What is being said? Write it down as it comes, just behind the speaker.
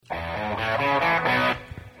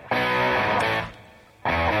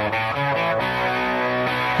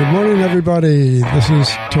Good morning, everybody. This is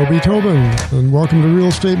Toby Tobin, and welcome to Real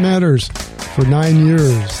Estate Matters. For 9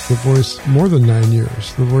 years, the voice, more than 9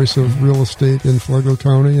 years, the voice of real estate in Flagler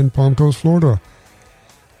County and Palm Coast, Florida.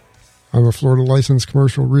 I'm a Florida licensed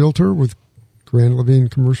commercial realtor with Grand Levine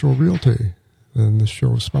Commercial Realty, and this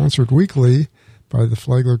show is sponsored weekly by the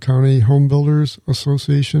Flagler County Home Builders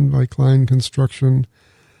Association, by Klein Construction,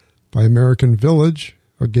 by American Village,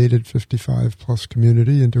 a gated 55-plus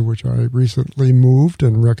community into which I recently moved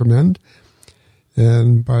and recommend,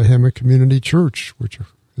 and by Hammock Community Church, which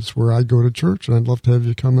is where I go to church, and I'd love to have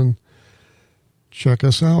you come and check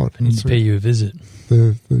us out. I need to pay you a visit.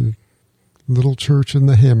 The little church in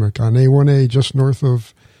the Hammock on A1A, just north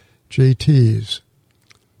of JT's.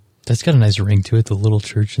 That's got a nice ring to it, the little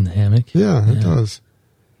church in the Hammock. Yeah, it does.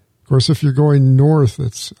 Of course, if you're going north,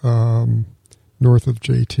 it's north of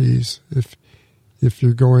JT's. If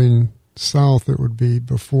you're going south, it would be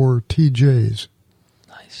before TJ's.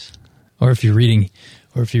 Nice. Or if you read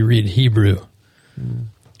Hebrew.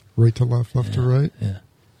 Right to left, left to right. Yeah.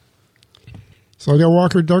 So I got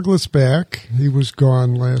Walker Douglas back. He was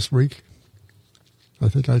gone last week. I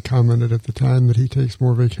think I commented at the time that he takes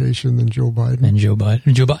more vacation than Joe Biden. And Joe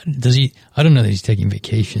Biden, does he? I don't know that he's taking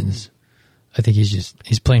vacations. I think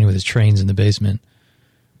he's playing with his trains in the basement.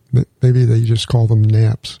 Maybe they just call them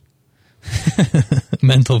naps.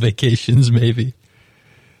 Mental vacations, maybe.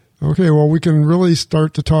 Okay, well, we can really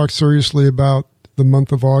start to talk seriously about the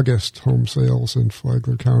month of August home sales in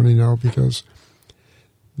Flagler County now, because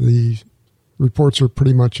the reports are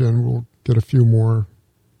pretty much in. We'll get a few more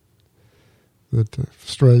that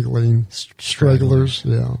stragglers.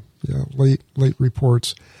 Yeah, late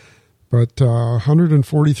reports. But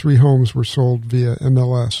 143 homes were sold via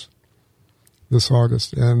MLS this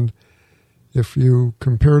August, and if you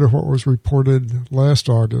compare to what was reported last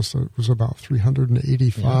August, it was about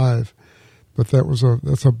 385. Yeah. But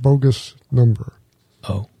that's a bogus number.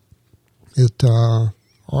 Oh.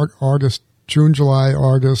 June, July,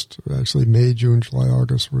 August, actually May, June, July,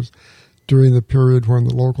 August was during the period when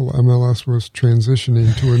the local MLS was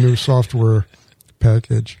transitioning to a new software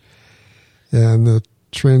package. And the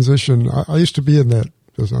transition, I used to be in that,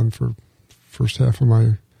 because for first half of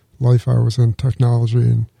my life I was in technology,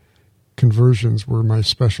 and conversions were my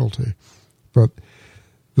specialty. But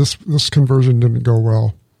this conversion didn't go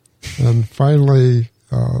well. And finally,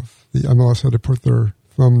 the MLS had to put their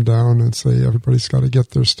thumb down and say everybody's got to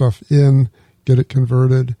get their stuff in, get it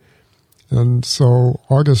converted. And so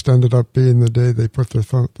August ended up being the day the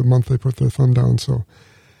month they put their thumb down. So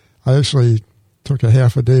I actually took a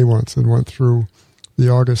half a day once and went through the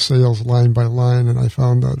August sales line by line, and I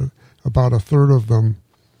found that about a third of them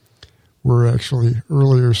were actually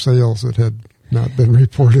earlier sales that had not been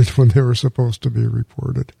reported when they were supposed to be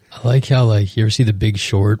reported. I like how, you ever see The Big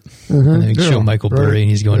Short? Mm-hmm. And they show Michael Burry,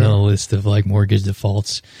 and he's going on a list of, mortgage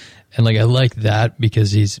defaults. And, I like that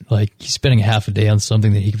because he's spending half a day on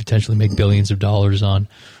something that he could potentially make billions of dollars on,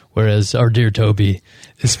 whereas our dear Toby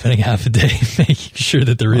is spending half a day making sure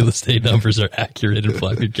that the real estate numbers are accurate in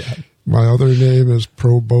Flagler County. My other name is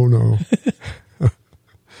Pro Bono.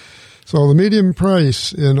 So the median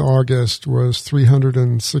price in August was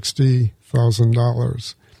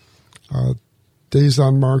 $360,000. Days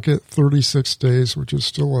on market, 36 days, which is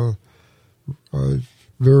still a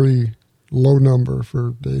very low number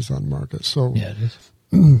for days on market. So yeah, it is.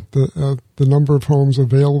 The number of homes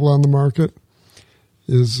available on the market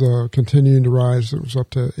is continuing to rise. It was up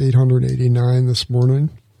to 889 this morning.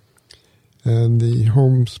 And the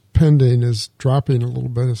homes pending is dropping a little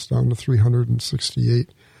bit. It's down to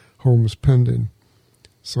 368 homes pending.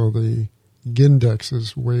 So the Gindex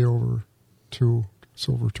is way over 2. It's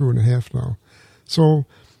over 2.5 now. So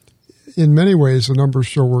in many ways, the numbers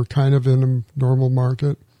show we're kind of in a normal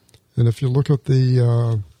market. And if you look at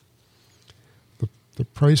the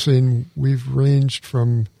pricing, we've ranged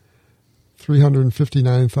from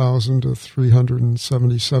 $359,000 to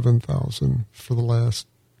 $377,000 for the last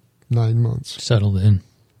 9 months. Settled in.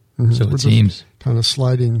 Mm-hmm. So it seems kind of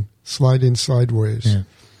sliding sideways. Yeah.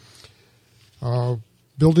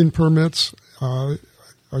 Building permits,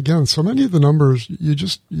 again, so many of the numbers, you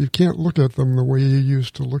can't look at them the way you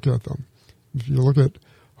used to look at them. If you look at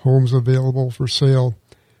homes available for sale,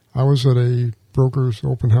 I was at a broker's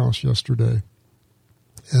open house yesterday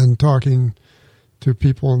and talking to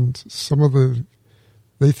people, and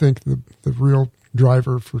they think the real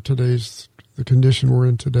driver for the condition we're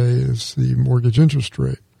in today is the mortgage interest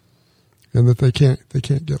rate, and that they can't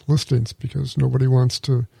get listings because nobody wants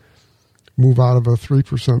to move out of a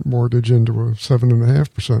 3% mortgage into a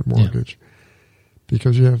 7.5% mortgage,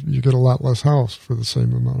 because you get a lot less house for the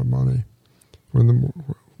same amount of money when the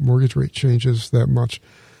mortgage rate changes that much.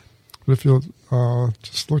 But if you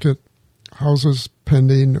just look at houses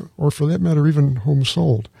pending, or for that matter, even homes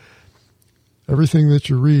sold, everything that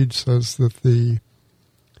you read says that the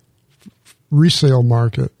resale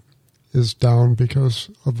market is down because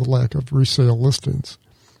of the lack of resale listings.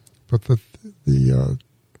 But the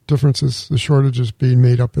difference is the shortage is being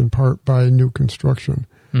made up in part by new construction.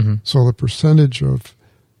 Mm-hmm. So the percentage of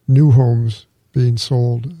new homes being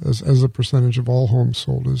sold as a percentage of all homes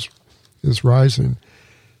sold is rising.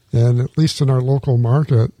 And at least in our local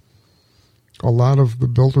market, a lot of the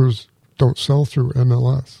builders don't sell through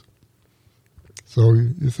MLS. So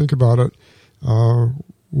you think about it,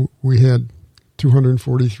 we had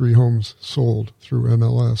 243 homes sold through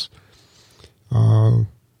MLS.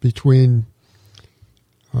 Between,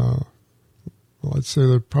 I'd say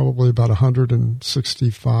there are probably about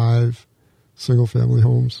 165 single-family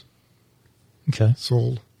homes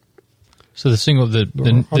sold. So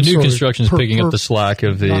the new construction is picking up the slack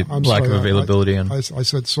of the lack of availability. I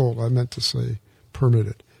said sold. I meant to say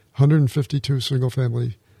permitted. 152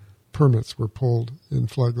 single-family permits were pulled in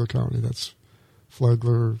Flagler County. That's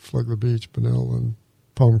Flagler Beach, Bunnell, and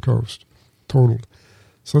Palm Coast totaled.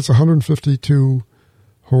 So that's 152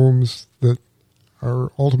 homes that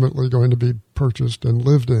are ultimately going to be purchased and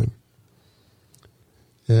lived in.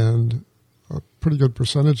 And a pretty good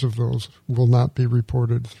percentage of those will not be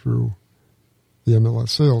reported through the MLS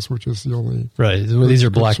sales, which is the only... Right. Well, these are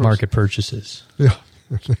black market purchases. Yeah,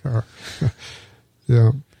 they are.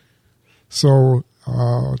 Yeah. So,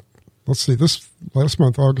 let's see. This last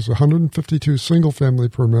month, August, 152 single-family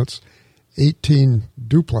permits, 18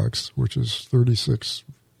 duplex, which is 36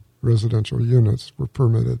 residential units, were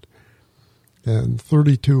permitted, and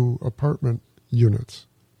 32 apartment units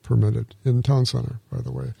permitted in town center, by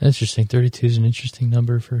the way. Interesting. 32 is an interesting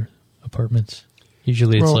number for apartments.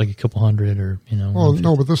 Usually it's like a couple hundred or, Well,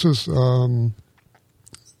 no, but this is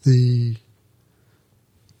the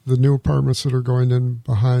new apartments that are going in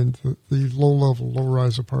behind the low-level,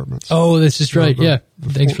 low-rise apartments. Oh, this is right.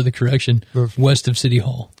 Thanks for the correction. West of City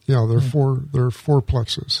Hall. Yeah, they're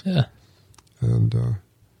fourplexes. Yeah. And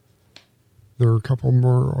there are a couple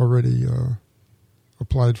more already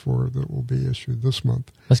applied for that will be issued this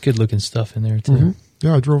month. That's good-looking stuff in there, too. Mm-hmm.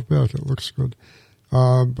 Yeah, I drove back. It looks good.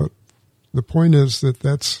 But the point is that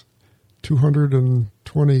that's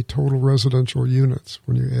 220 total residential units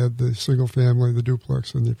when you add the single family, the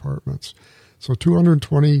duplex, and the apartments. So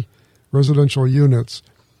 220 residential units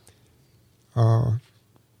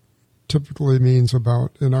typically means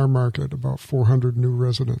in our market, about 400 new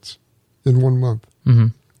residents in 1 month.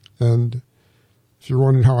 Mm-hmm. And if you're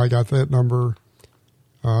wondering how I got that number,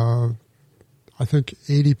 I think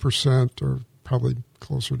 80%, or probably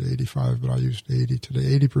closer to 85, but I used 80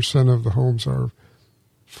 today. 80% of the homes are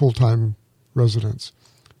full-time residents.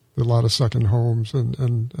 There are a lot of second homes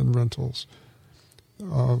and rentals,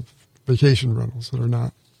 vacation rentals that are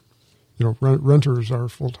not, renters are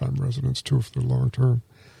full-time residents too if they're long-term.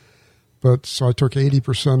 But so I took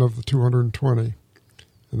 80% of the 220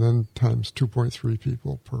 and then times 2.3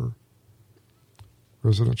 people per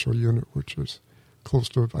residential unit, which is close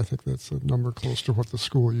to, I think that's a number close to what the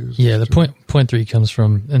school uses. Yeah, the point 3 comes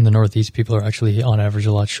from, in the Northeast, people are actually on average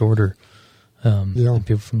a lot shorter than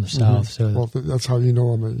people from the South. Mm-hmm. So that's how you know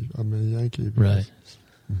I'm a Yankee. Right.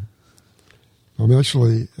 Mm-hmm. I'm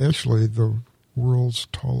actually the world's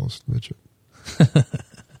tallest midget.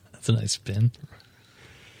 That's a nice spin.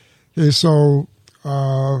 Okay, so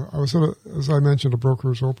I was at, as I mentioned, a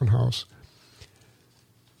broker's open house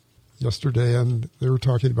yesterday, and they were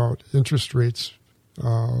talking about interest rates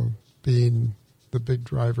being the big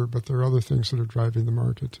driver, but there are other things that are driving the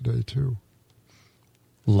market today too.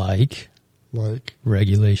 Like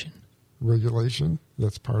regulation. Regulation,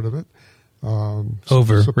 that's part of it.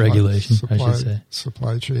 Over-regulation, I should say.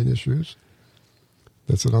 Supply chain issues.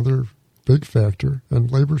 That's another big factor,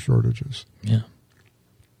 and labor shortages. Yeah.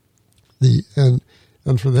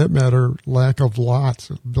 And for that matter, lack of lots,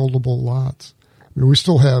 buildable lots. I mean, we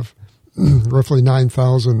still have roughly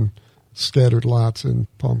 9,000 scattered lots in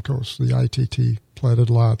Palm Coast, the ITT platted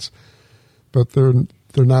lots, but they're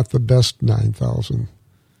not the best 9,000.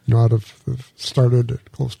 Out of started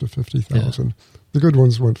at close to 50,000. Yeah. The good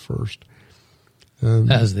ones went first,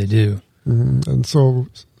 and, as they do. And so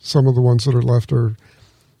some of the ones that are left are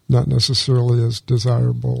not necessarily as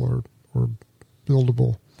desirable or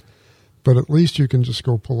buildable, but at least you can just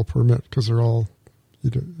go pull a permit because they're all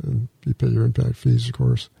and you pay your impact fees, of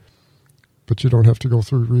course, but you don't have to go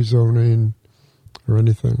through rezoning or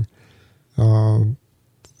anything. And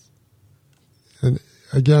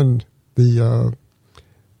again, the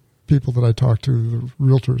people that I talked to, the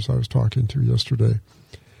realtors I was talking to yesterday,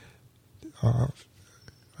 I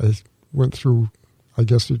went through, I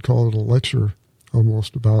guess you'd call it a lecture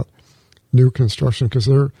almost, about new construction, because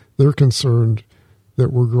they're concerned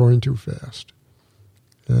that we're growing too fast.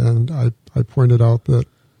 And I pointed out that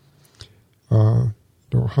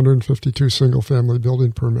 152 single-family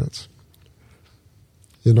building permits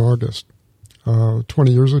in August.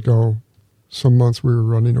 20 years ago, some months we were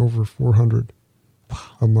running over 400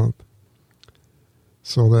 a month.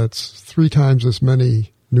 So that's 3 times as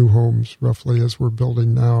many new homes, roughly, as we're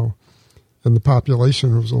building now. And the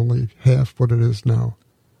population was only half what it is now.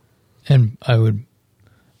 And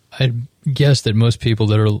I'd guess that most people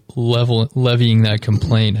that are levying that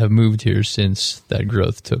complaint have moved here since that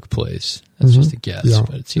growth took place. That's just a guess,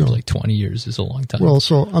 but it seems like 20 years is a long time. Well,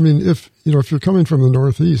 so I mean, if you're coming from the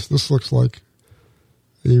Northeast, this looks like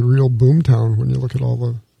a real boom town when you look at all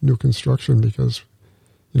the new construction, because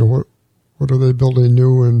what are they building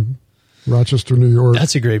new in Rochester, New York?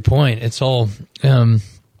 That's a great point. It's all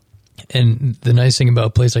and the nice thing about a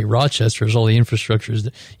place like Rochester is all the infrastructure is,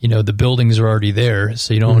 the buildings are already there.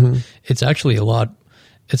 So you don't, it's actually a lot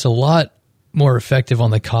more effective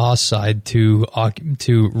on the cost side to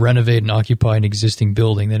renovate and occupy an existing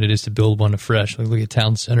building than it is to build one afresh. Like, look at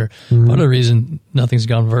Town Center. Part of the reason nothing's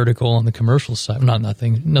gone vertical on the commercial side,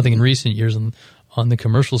 nothing in recent years on the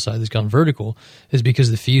commercial side that's gone vertical, is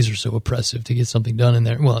because the fees are so oppressive to get something done in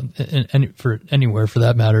there. Well, and for anywhere for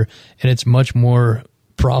that matter. And it's much more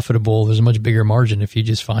profitable. There's a much bigger margin if you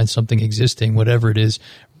just find something existing, whatever it is,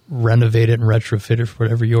 renovate it and retrofit it for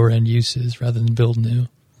whatever your end use is, rather than build new.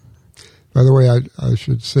 By the way, I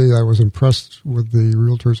should say I was impressed with the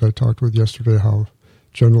realtors I talked with yesterday, how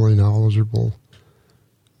generally knowledgeable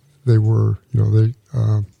they were. They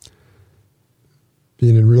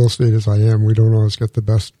being in real estate as I am, we don't always get the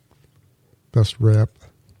best rap.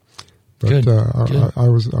 But Good. I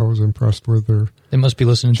was impressed with their. They must be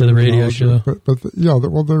listening to the radio show. But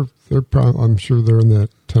they're probably, I'm sure they're in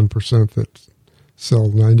that 10% that sell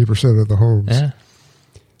 90% of the homes.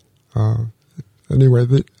 Yeah. Anyway,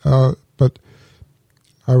 but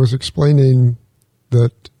I was explaining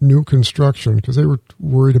that new construction, because they were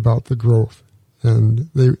worried about the growth,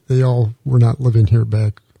 and they all were not living here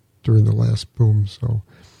back during the last boom, so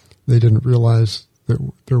they didn't realize that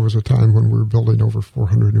there was a time when we were building over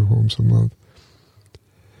 400 new homes a month.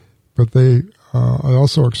 But I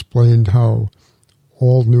also explained how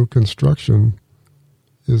all new construction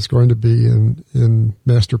is going to be in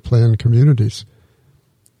master plan communities.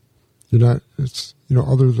 Other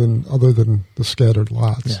than the scattered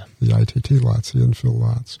lots, the ITT lots, the infill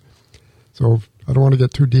lots. So I don't want to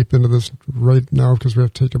get too deep into this right now because we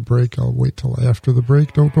have to take a break. I'll wait till after the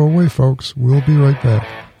break. Don't go away, folks. We'll be right back.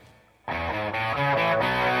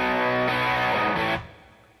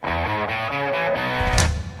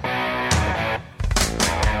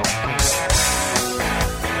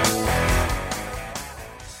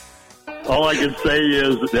 All I can say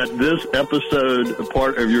is that this episode,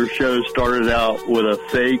 part of your show, started out with a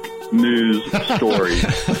fake news story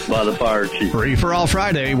by the fire chief. Free for All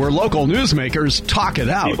Friday, where local newsmakers talk it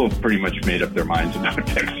out. People pretty much made up their minds about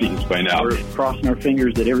vaccines by now. We're crossing our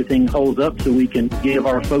fingers that everything holds up so we can give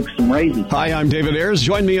our folks some raises. Hi, I'm David Ayers.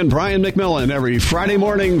 Join me and Brian McMillan every Friday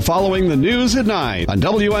morning following the news at 9 on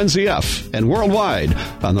WNZF and worldwide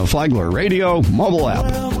on the Flagler Radio mobile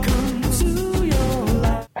app.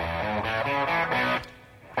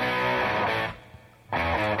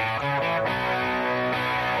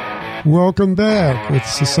 Welcome back.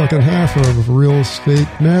 It's the second half of Real Estate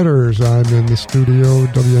Matters. I'm in the studio,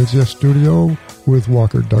 WNZF studio, with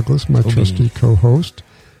Walker Douglas, my trusty co-host,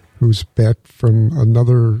 who's back from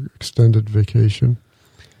another extended vacation.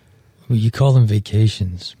 Well, you call them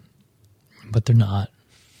vacations, but they're not.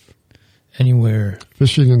 Anywhere.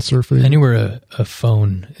 Fishing and surfing. Anywhere a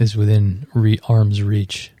phone is within arm's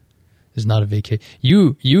reach is not a vacation.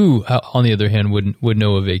 You, on the other hand, would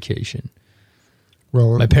know a vacation.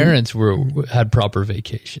 Well, my parents had proper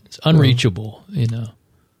vacations, unreachable,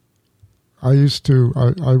 I used to.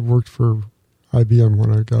 I worked for IBM when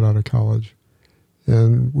I got out of college,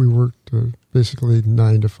 and we worked basically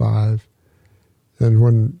 9 to 5. And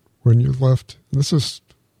when you left, this is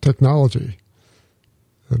technology.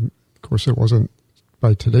 And of course, it wasn't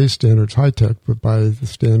by today's standards high tech, but by the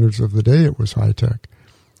standards of the day, it was high tech.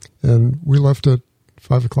 And we left at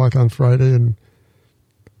 5 o'clock on Friday and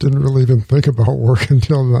didn't really even think about work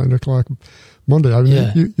until 9 o'clock Monday. I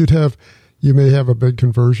mean, you may have a big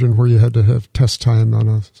conversion where you had to have test time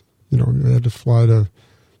on you had to fly to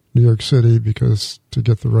New York City because to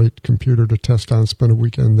get the right computer to test on, spend a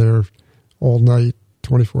weekend there all night,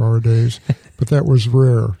 24-hour days. But that was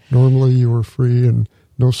rare. Normally you were free and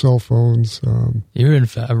no cell phones. You're in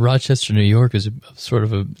Rochester, New York is sort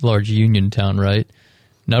of a large union town, right?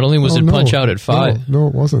 Not only was it punch out at 5. No,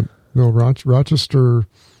 it wasn't. No, Rochester,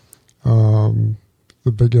 the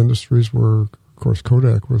big industries were, of course,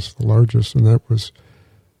 Kodak was the largest, and that was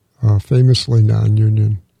famously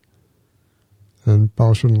non-union. And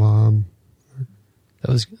Bausch and Lomb.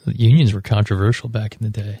 Unions were controversial back in the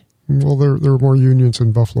day. Well, there were more unions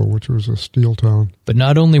in Buffalo, which was a steel town. But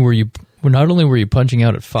not only were you punching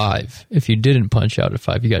out at 5. If you didn't punch out at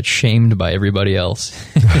 5, you got shamed by everybody else,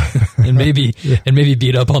 and maybe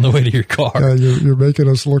beat up on the way to your car. Yeah, you're making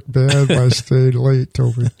us look bad by staying late,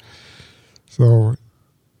 Toby. So,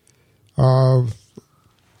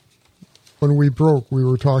 when we broke, we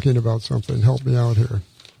were talking about something. Help me out here.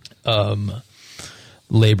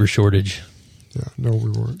 Labor shortage. Yeah, no, we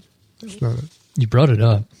weren't. That's not it. You brought it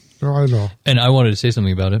up. No, I know. And I wanted to say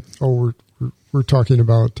something about it. Oh, we're talking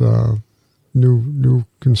about new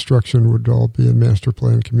construction would all be in master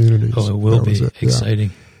plan communities. Oh, it will be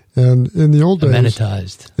exciting. Yeah. And in the old days,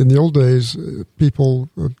 amenitized. In the old days,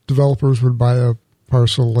 developers would buy a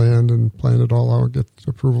parcel of land and plan it all out, get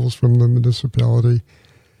approvals from the municipality,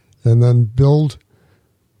 and then build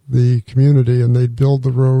the community, and they'd build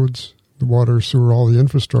the roads, the water, sewer, all the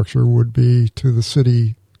infrastructure would be to the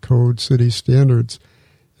city code, city standards.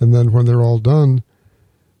 And then when they're all done,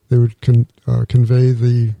 they would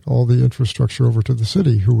convey all the infrastructure over to the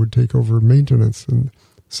city, who would take over maintenance. And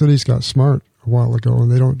cities got smart a while ago,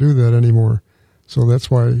 and they don't do that anymore. So that's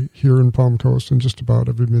why here in Palm Coast and just about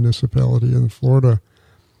every municipality in Florida,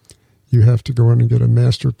 you have to go in and get a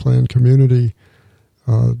master plan community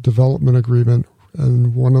development agreement.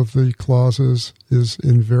 And one of the clauses is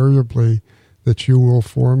invariably that you will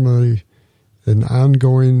form an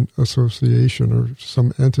ongoing association or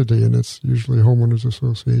some entity, and it's usually a homeowners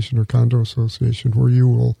association or condo association, where you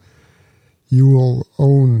will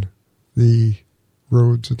own the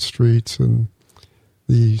roads and streets and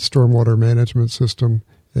the stormwater management system,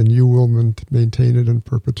 and you will maintain it in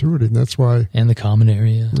perpetuity. And that's why... And the common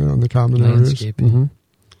area. Yeah, and the common areas. Mm-hmm.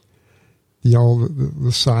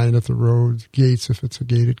 The sign at the road, gates if it's a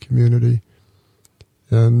gated community.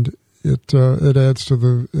 And it adds to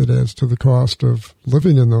the cost of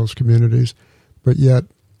living in those communities, but yet,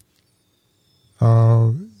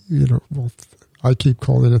 I keep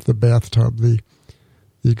calling it the bathtub, the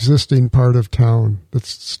existing part of town that's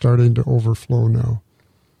starting to overflow now.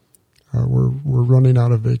 We're running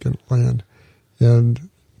out of vacant land,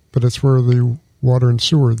 but it's where the water and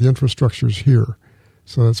sewer, the infrastructure's here,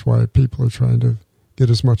 so that's why people are trying to get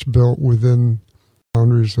as much built within the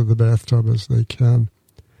boundaries of the bathtub as they can.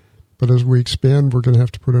 But as we expand, we're going to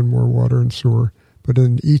have to put in more water and sewer. But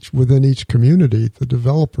within each community, the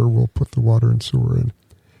developer will put the water and sewer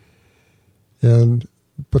in.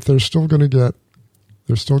 But they're still going to get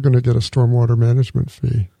a stormwater management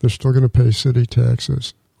fee. They're still going to pay city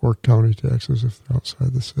taxes or county taxes if they're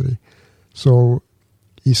outside the city. So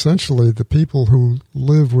essentially, the people who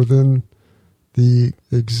live within the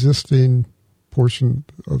existing portion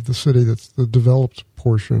of the city, that's the developed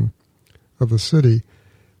portion of the city,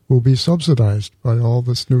 will be subsidized by all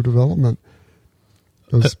this new development,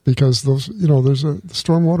 because those, there's the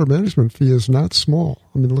stormwater management fee is not small.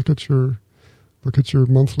 I mean, look at your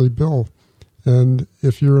monthly bill, and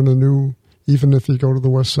if you're in even if you go to the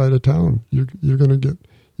west side of town, you're going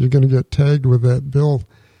to get tagged with that bill.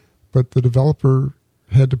 But the developer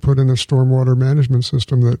had to put in a stormwater management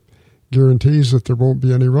system that guarantees that there won't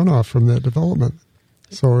be any runoff from that development.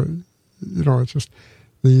 So, it's just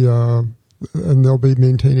and they'll be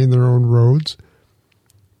maintaining their own roads,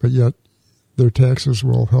 but yet their taxes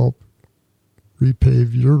will help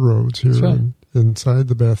repave your roads here inside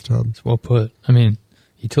the bathtub. It's well put. I mean,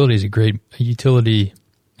 utility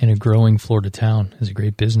in a growing Florida town is a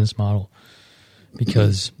great business model,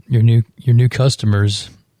 because your new customers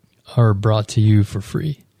are brought to you for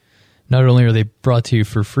free. Not only are they brought to you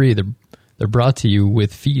for free, they're brought to you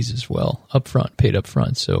with fees as well, paid up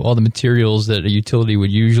front. So all the materials that a utility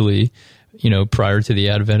would usually, prior to the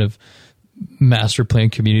advent of master plan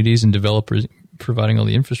communities and developers providing all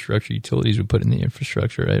the infrastructure, utilities would put in the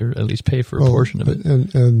infrastructure, or at least pay for a portion of it.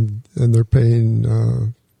 And they're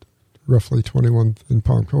paying roughly in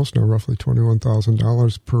Palm Coast now, roughly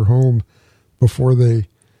 $21,000 per home before they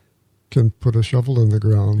can put a shovel in the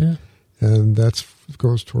ground. Yeah. And that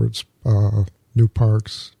goes towards new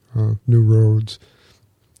parks, new roads,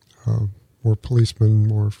 more policemen,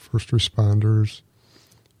 more first responders,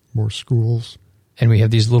 more schools. And we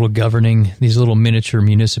have these little miniature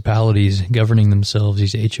municipalities governing themselves,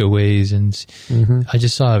 these HOAs. And I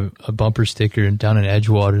just saw a bumper sticker down in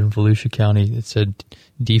Edgewater in Volusia County that said,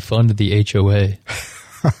 defund the HOA.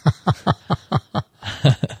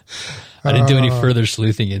 I didn't do any further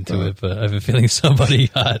sleuthing into it, but I have a feeling somebody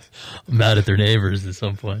got mad at their neighbors at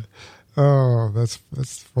some point. Oh, that's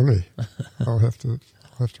funny. I'll have to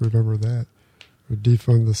remember that. Or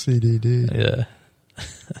defund the CDD. Yeah.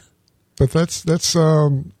 But that's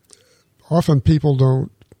often people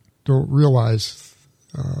don't realize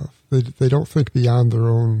they don't think beyond their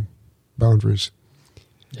own boundaries.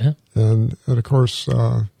 Yeah. And of course,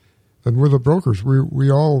 and we're the brokers.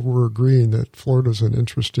 We all were agreeing that Florida's an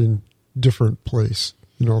interesting, different place.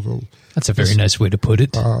 That's a very nice way to put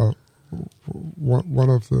it. One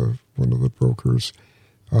of the brokers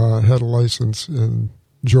had a license in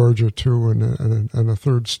Georgia too, and a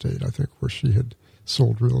third state, I think, where she had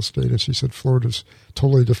sold real estate, and she said Florida's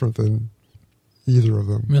totally different than either of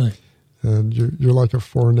them. Really? And you're like a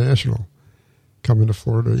foreign national coming to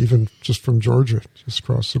Florida, even just from Georgia, just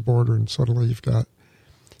across the border, and suddenly you've got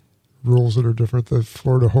rules that are different. The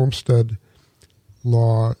Florida homestead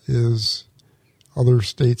law is, other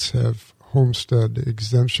states have homestead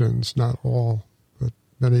exemptions, not all, but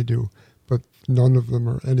many do, but none of them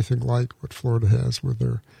are anything like what Florida has with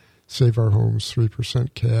their Save Our Homes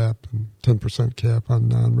 3% cap and 10% cap on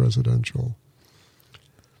non-residential.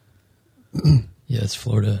 Yes,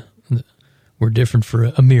 Florida. We're different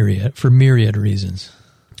for myriad reasons.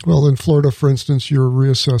 Well, in Florida, for instance, you're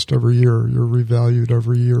reassessed every year. You're revalued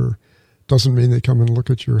every year. Doesn't mean they come and look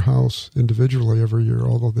at your house individually every year,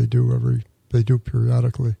 although they do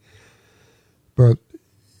periodically. But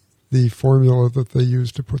the formula that they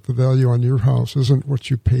use to put the value on your house isn't what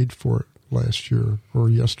you paid for it last year or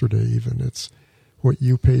yesterday even. It's what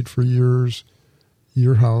you paid for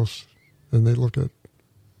your house, and they look at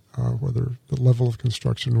whether the level of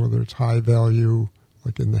construction, whether it's high value,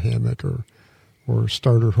 like in the hammock, or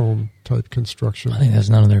starter home type construction. I think that's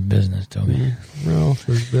none of their business, Toby. Mm-hmm. Well,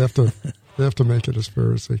 they have to make it as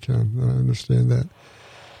fair as they can. I understand that,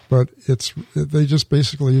 but they just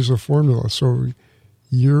basically use a formula. So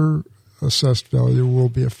your assessed value will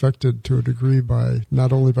be affected to a degree by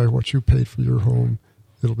not only by what you paid for your home.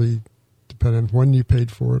 It'll be dependent when you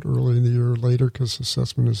paid for it, early in the year or later, because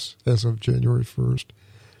assessment is as of January 1st,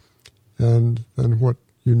 and then what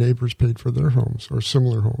your neighbors paid for their homes or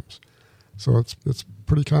similar homes. So it's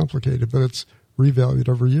pretty complicated, but it's revalued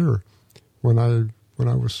every year. When I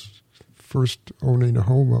was first owning a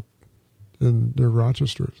home up near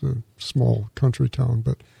Rochester, it's a small country town,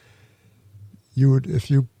 but if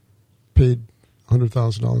you paid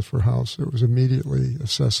 $100,000 for a house, it was immediately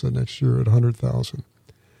assessed the next year at $100,000.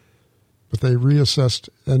 But they reassessed,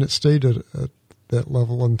 and it stayed at that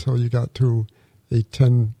level until you got to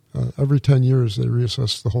every 10 years they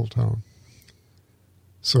reassessed the whole town.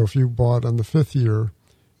 So if you bought on the 5th year,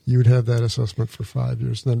 you would have that assessment for 5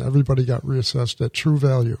 years. Then everybody got reassessed at true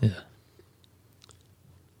value. Yeah.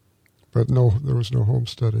 But no, there was no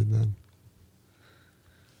homesteading then.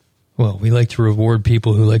 Well, we like to reward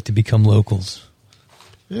people who like to become locals.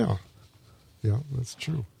 Yeah, that's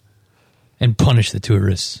true. And punish the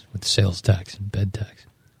tourists with the sales tax and bed tax.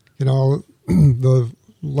 The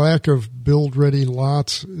lack of build-ready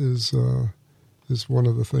lots is one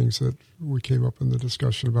of the things that we came up in the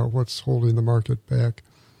discussion about what's holding the market back.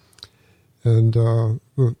 And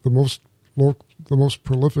the most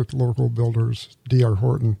prolific local builders, D.R.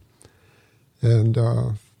 Horton, and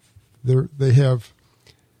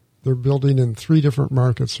they're building in 3 different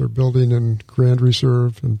markets. They're building in Grand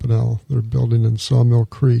Reserve in Pinell. They're building in Sawmill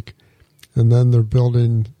Creek, and then they're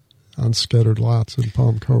building on scattered lots in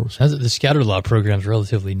Palm Coast. The scattered lot program is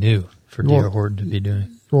relatively new for D.R. Horton to be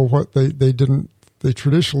doing. Well, what they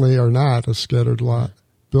traditionally are not a scattered lot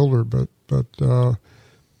builder, but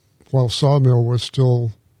while Sawmill was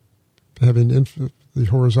still having the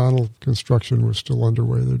horizontal construction was still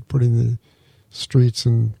underway, they're putting the streets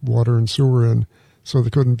and water and sewer in, so they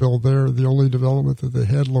couldn't build there. The only development that they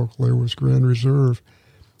had locally was Grand Reserve,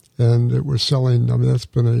 and it was selling. I mean, that's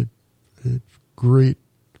been a great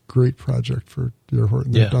project for D.R.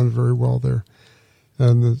 Horton. They've done very well there.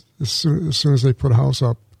 And as soon as they put a house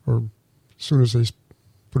up, or as soon as they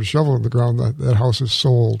put a shovel in the ground, that house is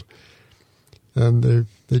sold. And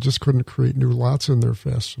they just couldn't create new lots in there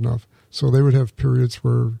fast enough. So they would have periods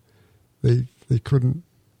where they couldn't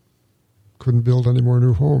build any more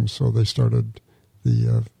new homes. So they started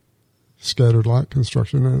the scattered lot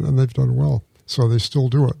construction, and they've done well. So they still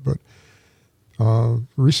do it. But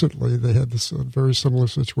recently they had this very similar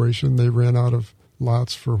situation. They ran out of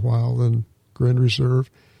lots for a while in Grand Reserve.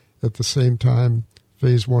 At the same time,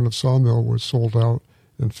 Phase 1 of Sawmill was sold out,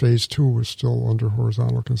 and Phase 2 was still under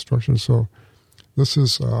horizontal construction. So this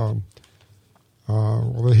is, they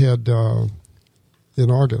had,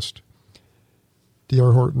 in August,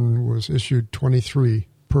 D.R. Horton was issued 23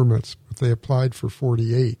 permits, but they applied for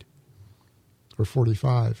 48 or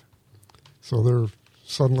 45. So they're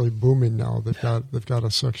suddenly booming now. They've got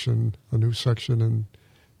a new section in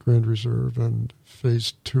Grand Reserve, and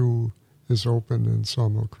Phase 2 is open in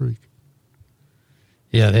Sawmill Creek.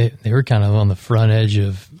 Yeah, they were kind of on the front edge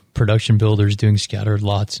of production builders doing scattered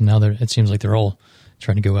lots, and now it seems like they're all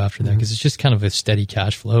trying to go after that because it's just kind of a steady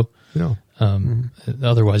cash flow. Yeah.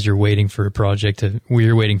 Otherwise, you're waiting for a project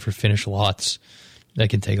we're waiting for finished lots. That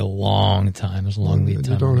can take a long time. There's a long lead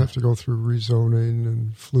time. You don't have to go through rezoning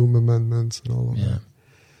and flume amendments and all of that.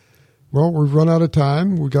 Well, we've run out of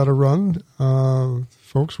time. We got to run.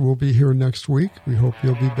 Folks, we'll be here next week. We hope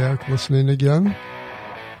you'll be back listening again.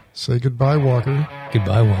 Say goodbye, Walker.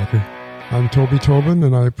 Goodbye, Walker. I'm Toby Tobin,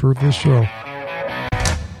 and I approve this show.